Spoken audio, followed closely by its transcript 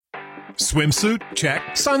Swimsuit? Check.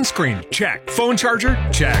 Sunscreen? Check. Phone charger?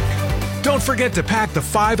 Check. Don't forget to pack the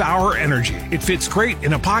 5-Hour Energy. It fits great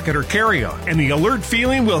in a pocket or carry-on, and the alert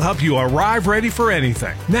feeling will help you arrive ready for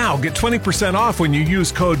anything. Now get 20% off when you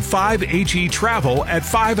use code 5HETRAVEL at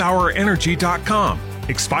 5hourenergy.com.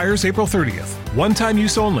 Expires April 30th. One-time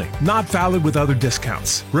use only. Not valid with other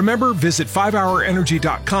discounts. Remember, visit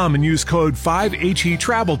 5hourenergy.com and use code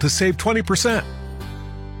 5HETRAVEL to save 20%.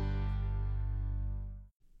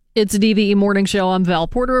 It's a DVE Morning Show. I'm Val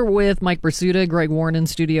Porter with Mike Bersuda. Greg Warren in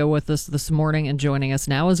studio with us this morning, and joining us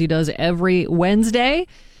now, as he does every Wednesday,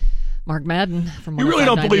 Mark Madden from 105.9 You really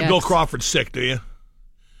don't believe Bill Crawford's sick, do you?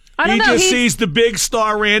 I don't know. He just sees the big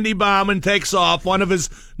star Randy Baumann takes off one of his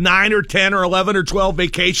 9 or 10 or 11 or 12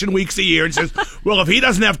 vacation weeks a year and says, well, if he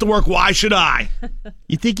doesn't have to work, why should I?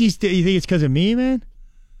 You think it's because of me, man?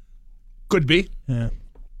 Could be. Yeah.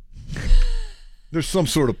 There's some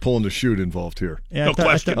sort of pulling the chute involved here. Yeah, No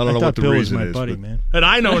question. I don't know what the Bill reason was my is, buddy, but- man. And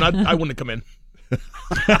I know, and I wouldn't have come in.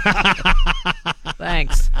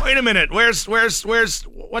 Thanks. Wait a minute. Where's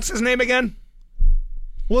what's his name again?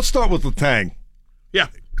 Well, let's start with Letang. Yeah,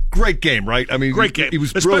 Great game, right? I mean, great game. He was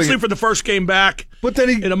especially brilliant. for the first game back But then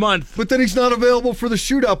in a month. But then he's not available for the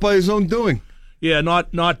shootout by his own doing. Yeah,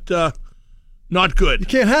 not good. You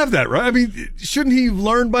can't have that, right? I mean, shouldn't he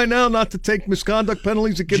learn by now not to take misconduct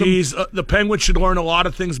penalties that get him? Jeez, the Penguins should learn a lot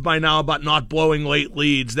of things by now about not blowing late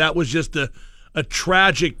leads. That was just a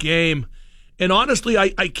tragic game. And honestly,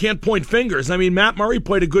 I can't point fingers. I mean, Matt Murray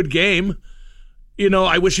played a good game. You know,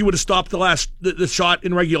 I wish he would have stopped the shot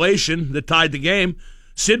in regulation that tied the game.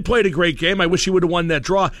 Sid played a great game. I wish he would have won that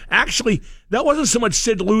draw. Actually, that wasn't so much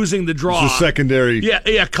Sid losing the draw. It was a secondary.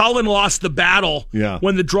 Yeah. Cullen lost the battle Yeah.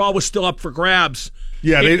 when the draw was still up for grabs.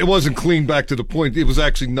 Yeah, it wasn't clean back to the point. It was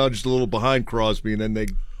actually nudged a little behind Crosby, and then they.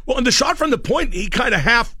 Well, and the shot from the point, he kind of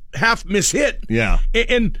half mishit. Yeah.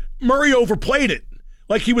 And Murray overplayed it.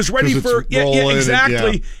 Like he was ready 'Cause for it's rolling,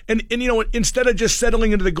 exactly. And you know, instead of just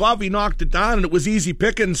settling into the glove, he knocked it down, and it was easy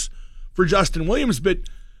pickings for Justin Williams. But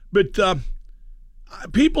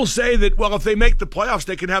people say that, well, if they make the playoffs,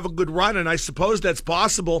 they can have a good run, and I suppose that's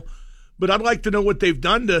possible. But I'd like to know what they've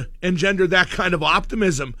done to engender that kind of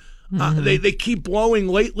optimism. They keep blowing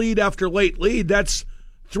late lead after late lead. That's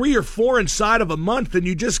 3 or 4 inside of a month, and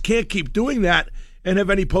you just can't keep doing that and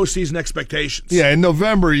have any postseason expectations. Yeah, in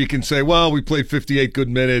November you can say, well, we played 58 good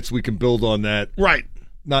minutes. We can build on that. Right.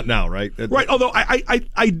 Not now, right? Right, although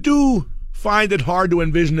I do find it hard to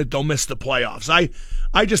envision that they'll miss the playoffs.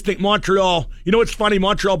 I just think Montreal, you know what's funny?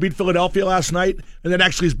 Montreal beat Philadelphia last night, and that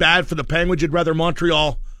actually is bad for the Penguins. You'd rather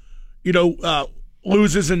Montreal,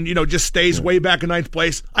 loses and, just stays way back in 9th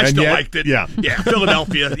place. I still liked it. Yeah. Yeah,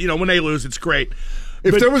 Philadelphia, when they lose, it's great.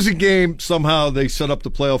 If there was a game, somehow they set up the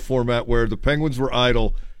playoff format where the Penguins were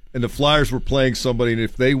idle and the Flyers were playing somebody, and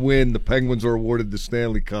if they win, the Penguins are awarded the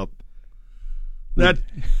Stanley Cup.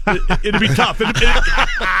 It'd be tough.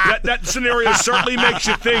 That scenario certainly makes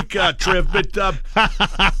you think, Triv. But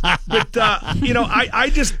I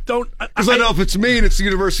just don't. Because I know if it's me and it's the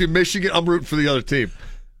University of Michigan, I'm rooting for the other team.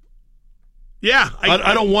 Yeah,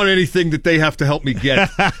 I don't want anything that they have to help me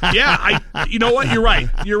get. Yeah, you know what? You're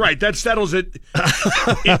right. That settles it.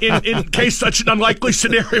 In case such an unlikely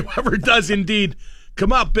scenario ever does indeed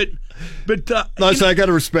come up, but Listen, I got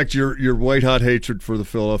to respect your white hot hatred for the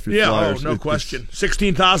Philadelphia Flyers. No question.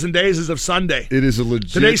 16,000 days as of Sunday. It is a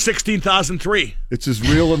legit. Today's 16,003. It's as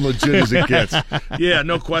real and legit as it gets. Yeah,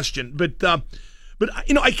 no question. But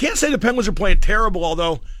I can't say the Penguins are playing terrible,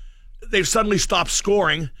 although they've suddenly stopped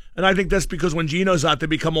scoring. And I think that's because when Gino's out, they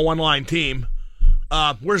become a one-line team.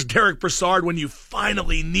 Where's Derek Brassard when you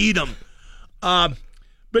finally need him?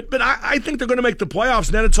 But I think they're going to make the playoffs,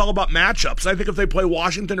 and then it's all about matchups. I think if they play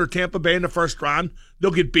Washington or Tampa Bay in the first round,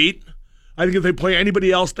 they'll get beat. I think if they play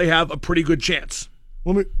anybody else, they have a pretty good chance.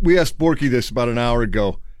 We asked Borky this about an hour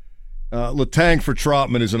ago. Letang for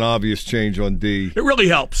Trotman is an obvious change on D. It really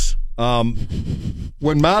helps.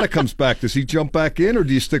 When Mata comes back, does he jump back in, or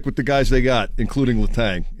do you stick with the guys they got, including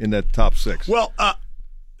Letang, in that top 6? Well,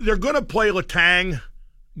 they're going to play Letang,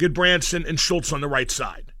 Goodbranson, and Schultz on the right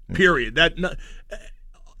side, period.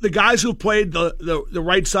 The guys who played the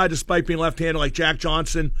right side despite being left-handed, like Jack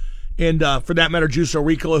Johnson and, for that matter, Juuso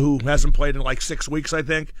Riikola, who hasn't played in like 6 weeks, I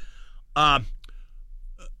think,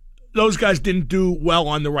 those guys didn't do well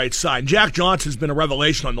on the right side. Jack Johnson's been a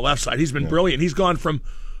revelation on the left side. He's been brilliant. He's gone from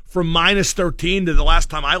minus 13 to the last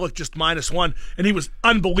time I looked just -1, and he was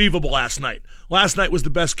unbelievable last night. Last night was the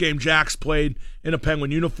best game Jack's played in a Penguin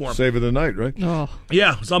uniform. Save of the night, right? Oh.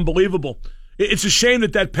 Yeah, it was unbelievable. It's a shame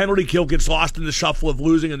that penalty kill gets lost in the shuffle of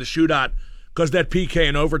losing in the shootout, because that PK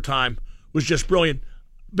in overtime was just brilliant.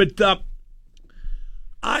 But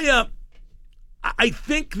I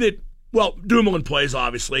think that, well, Dumoulin plays,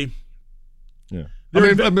 obviously. Yeah.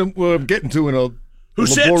 I'm getting to in a Who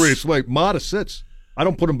laborious sits? way. Mata sits. I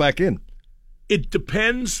don't put him back in. It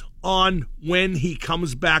depends on when he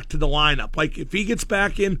comes back to the lineup. Like, if he gets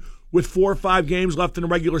back in with 4 or 5 games left in the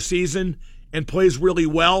regular season and plays really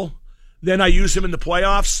well, then I use him in the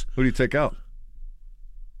playoffs. Who do you take out?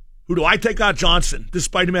 Who do I take out? Johnson.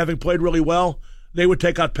 Despite him having played really well, they would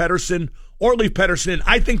take out Pedersen or leave Pedersen in.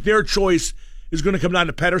 I think their choice is going to come down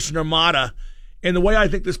to Pedersen or Mata. And the way I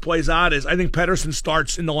think this plays out is I think Pedersen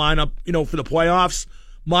starts in the lineup, for the playoffs.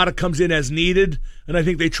 Mata comes in as needed, and I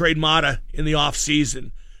think they trade Mata in the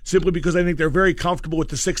offseason, simply because I think they're very comfortable with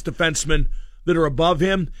the 6 defensemen that are above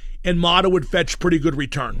him, and Mata would fetch pretty good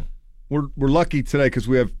return. We're lucky today because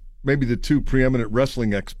we have maybe the 2 preeminent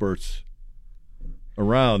wrestling experts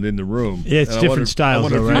around in the room. Yeah, it's And different styles, I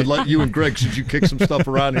wonder though, if you right? would let you and Greg, should you kick some stuff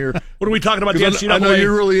around here? What are we talking about? The 'Cause NCAA? I know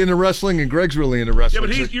you're really into wrestling and Greg's really into Yeah, wrestling.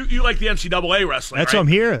 but you like the NCAA wrestling, That's right? why I'm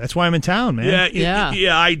here. That's why I'm in town, man. Yeah.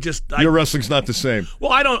 Your wrestling's not the same.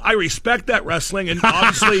 Well, I respect that wrestling, and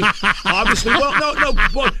obviously, well, no.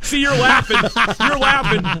 Well, see, you're laughing,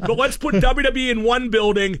 but let's put WWE in one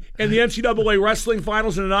building and the NCAA wrestling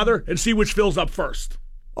finals in another, and see which fills up first.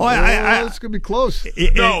 Oh, It's going to be close.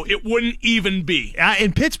 No, it wouldn't even be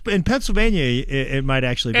in Pennsylvania, it might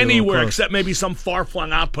actually be a little anywhere close. except maybe some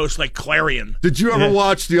far-flung outpost like Clarion. Did you ever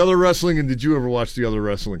watch the other wrestling, and did you ever watch the other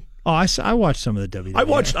wrestling? Oh, I watched some of the WWE. I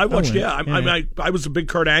watched. went. Yeah, I was a big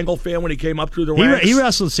Kurt Angle fan when he came up through the ranks. He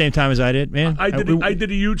wrestled the same time as I did, man. I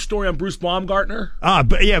did a huge story on Bruce Baumgartner.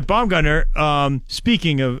 But yeah, Baumgartner.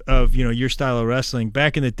 Speaking of your style of wrestling,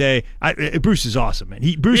 back in the day, Bruce is awesome, man.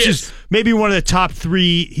 Bruce is maybe one of the top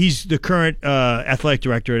 3. He's the current athletic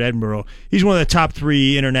director at Edinburgh. He's one of the top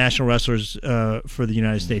 3 international wrestlers for the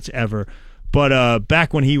United States ever. But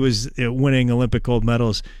back when he was winning Olympic gold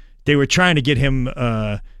medals, they were trying to get him.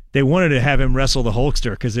 They wanted to have him wrestle the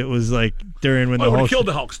Hulkster because it was like during when I would have killed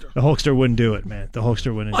the Hulkster. The Hulkster wouldn't do it, man. The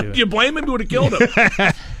Hulkster wouldn't do it. You blame him? He would have killed him.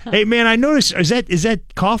 Hey, man, I noticed. Is that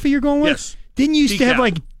coffee you're going with? Yes. Didn't you used to have Decaf.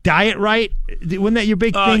 like Diet Right? Wasn't that your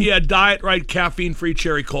big thing? Yeah, Diet Right, caffeine-free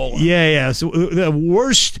cherry cola. Yeah. So the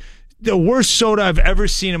worst soda I've ever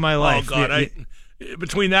seen in my life. Oh God!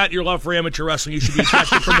 Between that and your love for amateur wrestling, you should be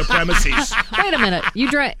ejected from the premises. Wait a minute.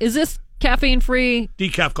 You drank? Is this caffeine-free?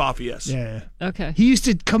 Decaf coffee, yes. Yeah. Okay. He used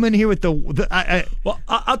to come in here with the Well,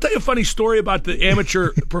 I'll tell you a funny story about the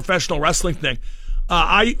amateur professional wrestling thing.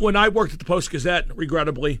 When I worked at the Post-Gazette,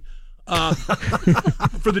 regrettably,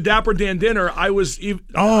 for the Dapper Dan dinner, I was.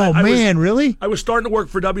 Really? I was starting to work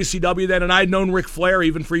for WCW then, and I had known Ric Flair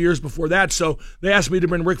even for years before that. So they asked me to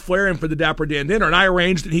bring Ric Flair in for the Dapper Dan dinner, and I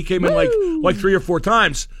arranged it. He came in like 3 or 4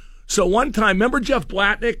 times. So one time, remember Jeff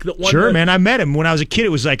Blatnick? That won Sure, man. I met him when I was a kid. It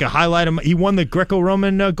was like a highlight of he won the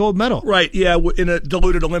Greco-Roman gold medal. Right, yeah, in a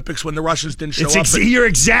diluted Olympics when the Russians didn't show up. You're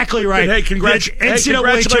exactly right. Hey, The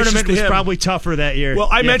congratulations tournament to was him. probably tougher that year. Well,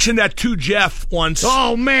 I mentioned that to Jeff once.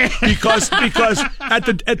 Oh man! Because at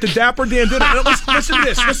the Dapper Dan dinner, listen to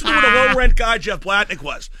this. Listen to what a low rent guy Jeff Blatnick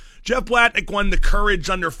was. Jeff Blatnick won the Courage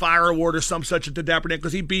Under Fire Award or some such at the Dapper Dan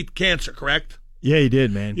because he beat cancer. Correct? Yeah, he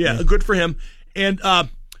did, man. Yeah, good for him.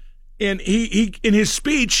 And he in his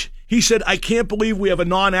speech he said, "I can't believe we have a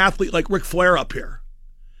non-athlete like Ric Flair up here."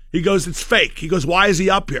 He goes, "It's fake." He goes, "Why is he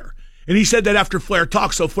up here?" And he said that after Flair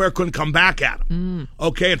talked, so Flair couldn't come back at him.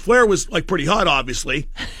 Okay, and Flair was like pretty hot, obviously.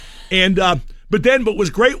 And but what was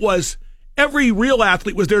great was every real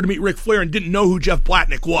athlete was there to meet Ric Flair and didn't know who Jeff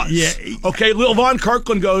Blatnick was. Yeah. Okay, Lil Von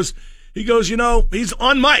Kirkland goes, he's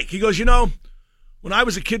on mic. He goes, when I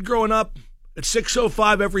was a kid growing up at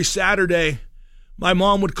 6:05 every Saturday, my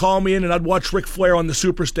mom would call me in and I'd watch Ric Flair on the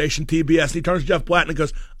Superstation TBS. And he turns to Jeff Blatnick and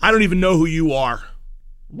goes, "I don't even know who you are."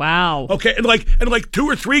 Wow. Okay, and like 2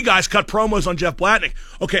 or 3 guys cut promos on Jeff Blatnick.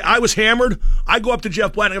 Okay, I was hammered. I go up to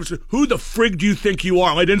Jeff Blatnick and I said, "Who the frig do you think you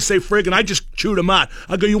are?" And I didn't say frig, and I just chewed him out.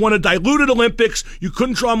 I go, "You won a diluted Olympics. You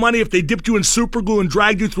couldn't draw money if they dipped you in super glue and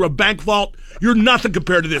dragged you through a bank vault. You're nothing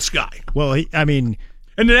compared to this guy." Well,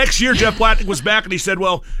 And the next year, Jeff Blatnick was back, and he said,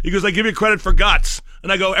 he goes, "I give you credit for guts."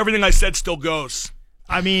 And I go, "Everything I said still goes."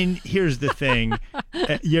 Here's the thing.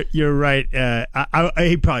 You're right.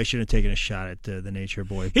 He probably shouldn't have taken a shot at the Nature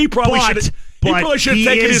Boy. He probably should have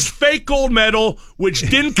taken his fake gold medal, which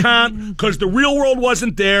didn't count because the real world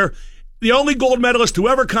wasn't there. The only gold medalist who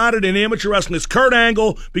ever counted in amateur wrestling is Kurt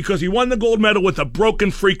Angle because he won the gold medal with a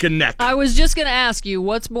broken freaking neck. I was just going to ask you,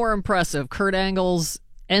 what's more impressive, Kurt Angle's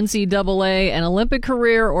NCAA and Olympic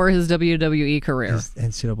career or his WWE career? His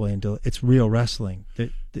NCAA and it's real wrestling.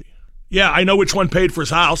 Yeah, I know which one paid for his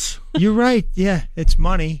house. You're right. Yeah, it's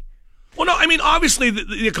money. Well, no, obviously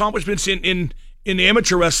the accomplishments in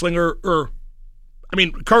amateur wrestling are I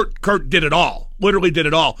mean, Kurt did it all. Literally did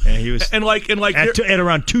it all. Yeah, he was and like at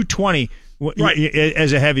around 220 right.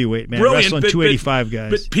 as a heavyweight, man. Brilliant, Wrestling 285 guys.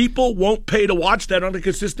 But people wwon't pay to watch that on a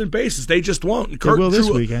consistent basis. They just won't. And Kurt will this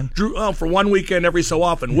weekend. Drew for one weekend every so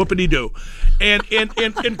often. Whoopity doo. And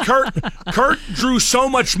Kurt drew so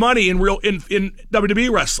much money in WWE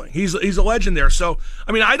wrestling. He's a legend there. So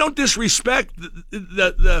I mean, I don't disrespect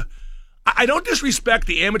I don't disrespect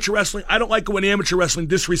the amateur wrestling. I don't like it when amateur wrestling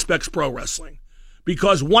disrespects pro wrestling.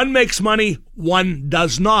 Because one makes money, one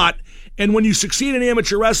does not. And when you succeed in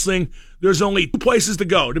amateur wrestling, there's only two places to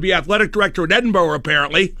go: to be athletic director at Edinburgh,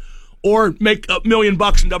 apparently, or make $1 million in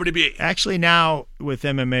WWE. Actually, now with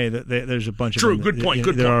MMA, there's a bunch of true. Good point.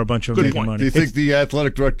 Good there point. are a bunch of good making point. money. Do you think the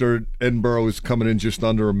athletic director at Edinburgh is coming in just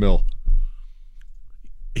under $1 million?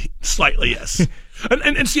 Slightly, yes.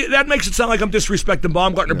 and see, that makes it sound like I'm disrespecting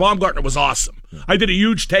Baumgartner. Yeah. Baumgartner was awesome. Yeah. I did a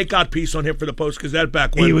huge takeout piece on him for the Post Gazette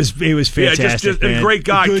back when he was fantastic. Yeah, just man. a great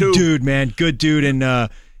guy good too. Good dude, man. Good dude,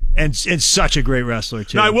 and such a great wrestler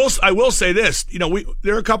too. Now I will say this. You know,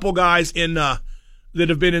 there are a couple guys in that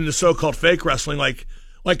have been in the so-called fake wrestling, like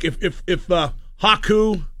if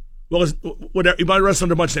Haku, well, whatever, he might have wrestled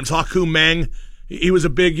under a bunch of names. Haku Meng, he was a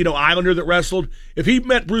big Islander that wrestled. If he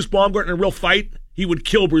met Bruce Baumgartner in a real fight, he would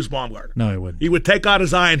kill Bruce Baumgartner. No, he wouldn't. He would take out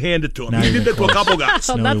his eye and hand it to him. He did that to a couple guys.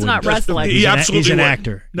 So that's not wrestling. He absolutely He's an would.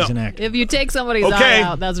 actor. No. He's an actor. If you take somebody's eye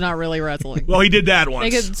out, that's not really wrestling. Well, he did that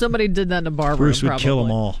once. Somebody did that in a bar room. Bruce would probably. kill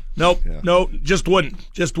them all. Nope, no, just wouldn't.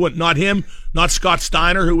 Not him. Not Scott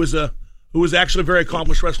Steiner, who was actually a very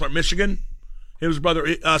accomplished wrestler at Michigan. His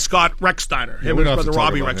brother Scott Rex Steiner. Him and his brother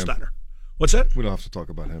Robbie Rex Steiner. What's that? We don't have to talk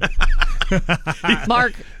about him.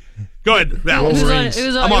 Mark. Go ahead, Val.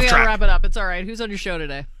 I'm off track. Wrap it up. It's all right. Who's on your show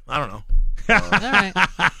today? I don't know. All right.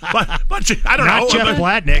 but I don't know. Not Jeff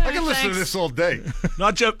Blatnick. I can listen to this all day.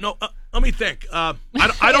 Not Jeff. No, let me think. I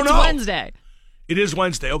don't it's know. Wednesday. It is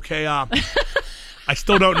Wednesday. Okay. I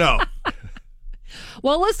still don't know.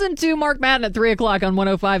 Well, listen to Mark Madden at 3 o'clock on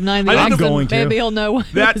 105.9. I'm going to. Maybe he'll know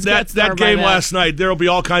that game last night. There will be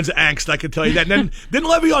all kinds of angst. I can tell you that. And then didn't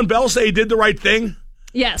Le'Veon Bell say he did the right thing?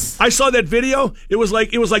 Yes. I saw that video. It was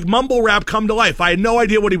like mumble rap come to life. I had no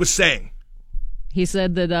idea what he was saying. He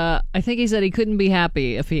said that I think he said he couldn't be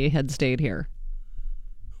happy if he had stayed here.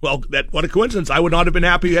 Well, what a coincidence. I would not have been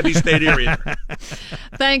happy had he stayed here either.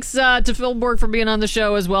 Thanks to Phil Borg for being on the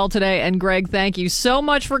show as well today. And Greg, thank you so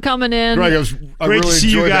much for coming in. Greg, I great really to see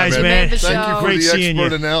you enjoyed guys, that, man. Thank show. you for Great the seeing expert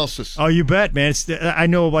you. analysis. Oh, you bet, man. I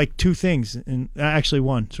know like two things, and actually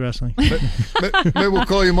one. It's wrestling. Maybe we'll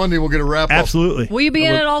call you Monday. We'll get a wrap up. Absolutely. Will you be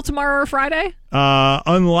in at all tomorrow or Friday?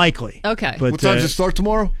 Unlikely. Okay. But, What time does it start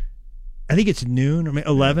tomorrow? I think it's noon or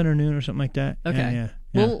 11 or noon or something like that. Okay. Yeah.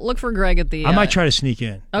 We'll look for Greg at the... I might try to sneak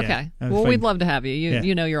in. Okay. Yeah. Well, we'd love to have you.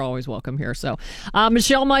 You know you're always welcome here. So,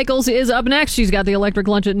 Michelle Michaels is up next. She's got the Electric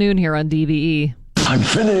Lunch at noon here on DVE. I'm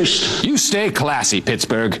finished. You stay classy,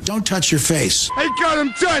 Pittsburgh. Don't touch your face. I got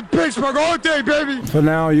him tight, Pittsburgh, all day, baby. For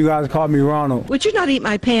now, you guys call me Ronald. Would you not eat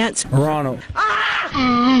my pants? Ronald.